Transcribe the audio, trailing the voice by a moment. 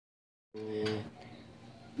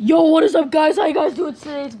Yo, what is up, guys? How you guys doing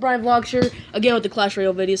today? It's Brian Vlogs here again with the Clash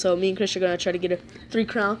Royale video. So me and Chris are gonna try to get a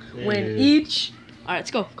 3-crown win each. All right,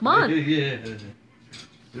 let's go. Come on. All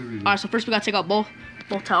right, so first we gotta take out both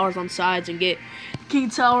towers on sides and get King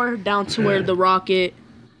Tower down to where the rocket.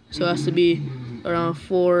 So it has to be around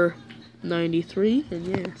 493. And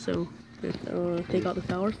yeah, so take out the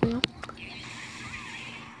towers now.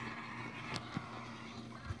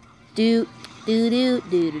 Do. Alright,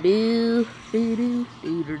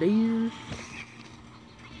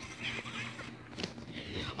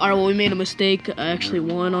 well, we made a mistake. I actually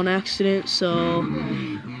won on accident, so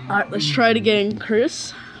alright, let's try it again,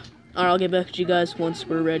 Chris. Alright, I'll get back to you guys once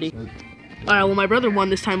we're ready. Alright, well, my brother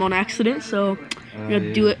won this time on accident, so we're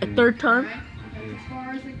gonna do it a third time.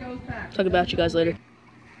 Talk about you guys later.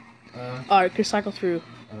 Alright, Chris, cycle through.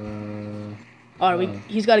 Alright,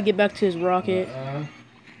 he's got to get back to his rocket.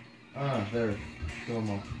 There. Kill them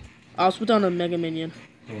all. I'll put down a Mega Minion.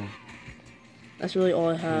 Cool. That's really all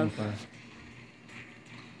I have.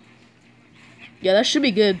 Yeah, that should be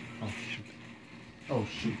good. Oh, shoot. Oh,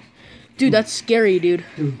 shoot. Dude, that's scary, dude.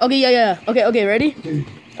 Okay, yeah. Okay, ready?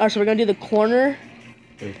 Alright, so we're gonna do the corner.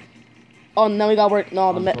 Okay. Oh, now we gotta work.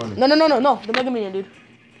 No, the Mega Minion, dude.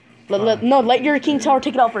 Let your King Tower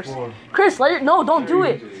take it out first. Chris, don't do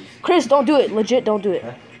it. Chris, don't do it. Legit, don't do it.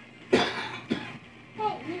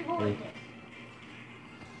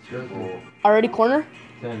 Already corner?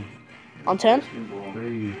 10. On 10?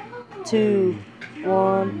 3, 2,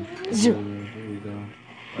 1, 0.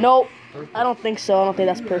 Nope. I don't think so. I don't think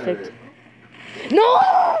that's perfect.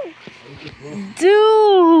 No!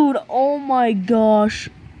 Dude! Oh my gosh.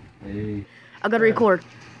 Hey. I gotta record.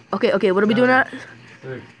 Okay, what are we doing at?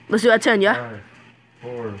 6, Let's do it at 10, yeah?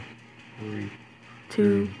 5, 4, 3,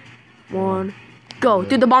 2, 1. Go.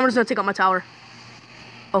 Dude, the bomber's gonna take out my tower.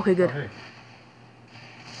 Okay, good. Hey.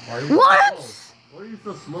 What? Why are you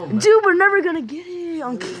so slow, man? Dude, we're never gonna get it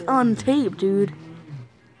on tape, dude.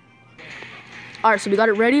 Alright, so we got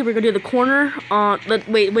it ready. We're gonna do the corner.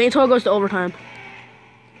 Wait until it goes to overtime.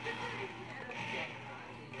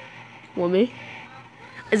 What, me?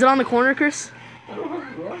 Is it on the corner, Chris? I don't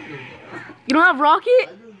have rocket. You don't have rocket? I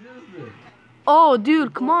just used it. Oh,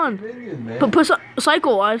 dude, come on. Minion, man. Put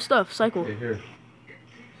cycle. I have stuff. Cycle. Okay, here.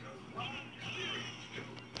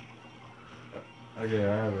 Okay,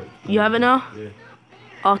 I have it. You have it now? Yeah.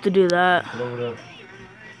 I'll have to do that. Blow it up.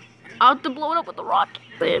 I'll have to blow it up with the rocket.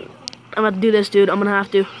 Man, I'm gonna have to do this, dude. I'm gonna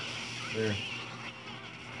have to. There.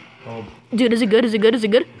 Oh. Dude, is it good? It's not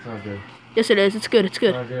good. Yes, it is. It's good. It's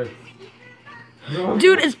not good. No.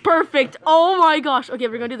 Dude, it's perfect. Oh my gosh. Okay,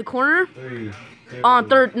 we're gonna do the corner. 3, 2, On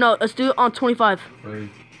third. No, let's do it on 25. 3,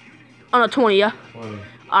 On a 20, yeah? 20.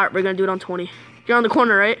 Alright, we're gonna do it on 20. You're on the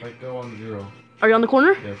corner, right? Like go on 0. Are you on the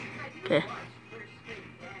corner? Yes. Okay.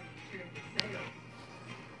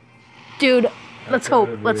 Dude, let's hope.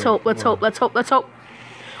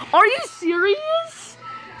 Are you serious?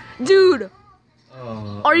 Dude,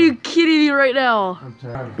 are you kidding me right now? I'm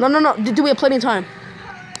tired. No. Do we have plenty of time?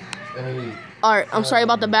 8. Alright, I'm sorry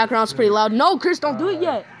about the background. It's pretty loud. No, Chris, don't do it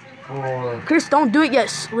yet. 4. Chris, don't do it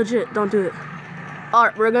yet. Legit, don't do it.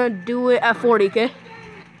 Alright, we're gonna do it at 40, okay?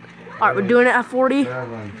 Alright, we're doing it at 40.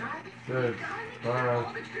 7, 6, 5,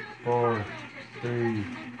 4, 3,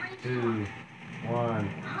 2, 1.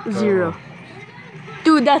 0.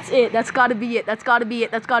 Dude, that's it. That's gotta be it.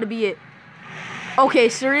 Okay,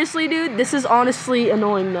 seriously, dude, this is honestly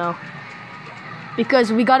annoying now.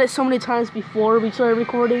 Because we got it so many times before we started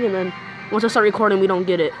recording, and then once I start recording, we don't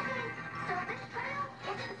get it.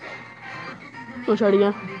 We'll try it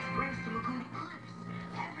again.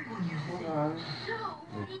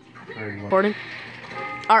 Recording.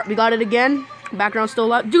 Alright, we got it again. Background's still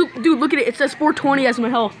loud. Dude, look at it. It says 420 as my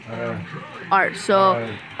health. Alright, so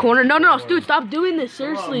corner. No, dude, stop doing this.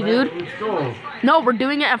 Seriously, dude. No, we're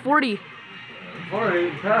doing it at 40. 40,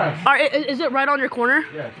 pass. Alright, is it right on your corner?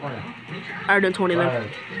 Yeah, 20. Alright, then 20 then.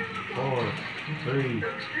 5, 4, 3,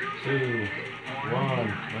 2,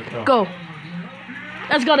 1. Let's Go.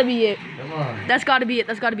 That's gotta be it. Come on. That's gotta be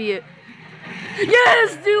it.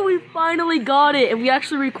 Yes, dude, we finally got it, and we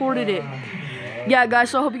actually recorded it. Yeah, guys,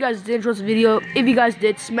 so I hope you guys did enjoy this video. If you guys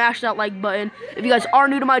did, smash that like button. If you guys are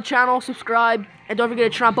new to my channel, subscribe. And don't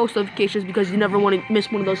forget to turn on post notifications because you never want to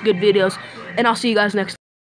miss one of those good videos. And I'll see you guys next time.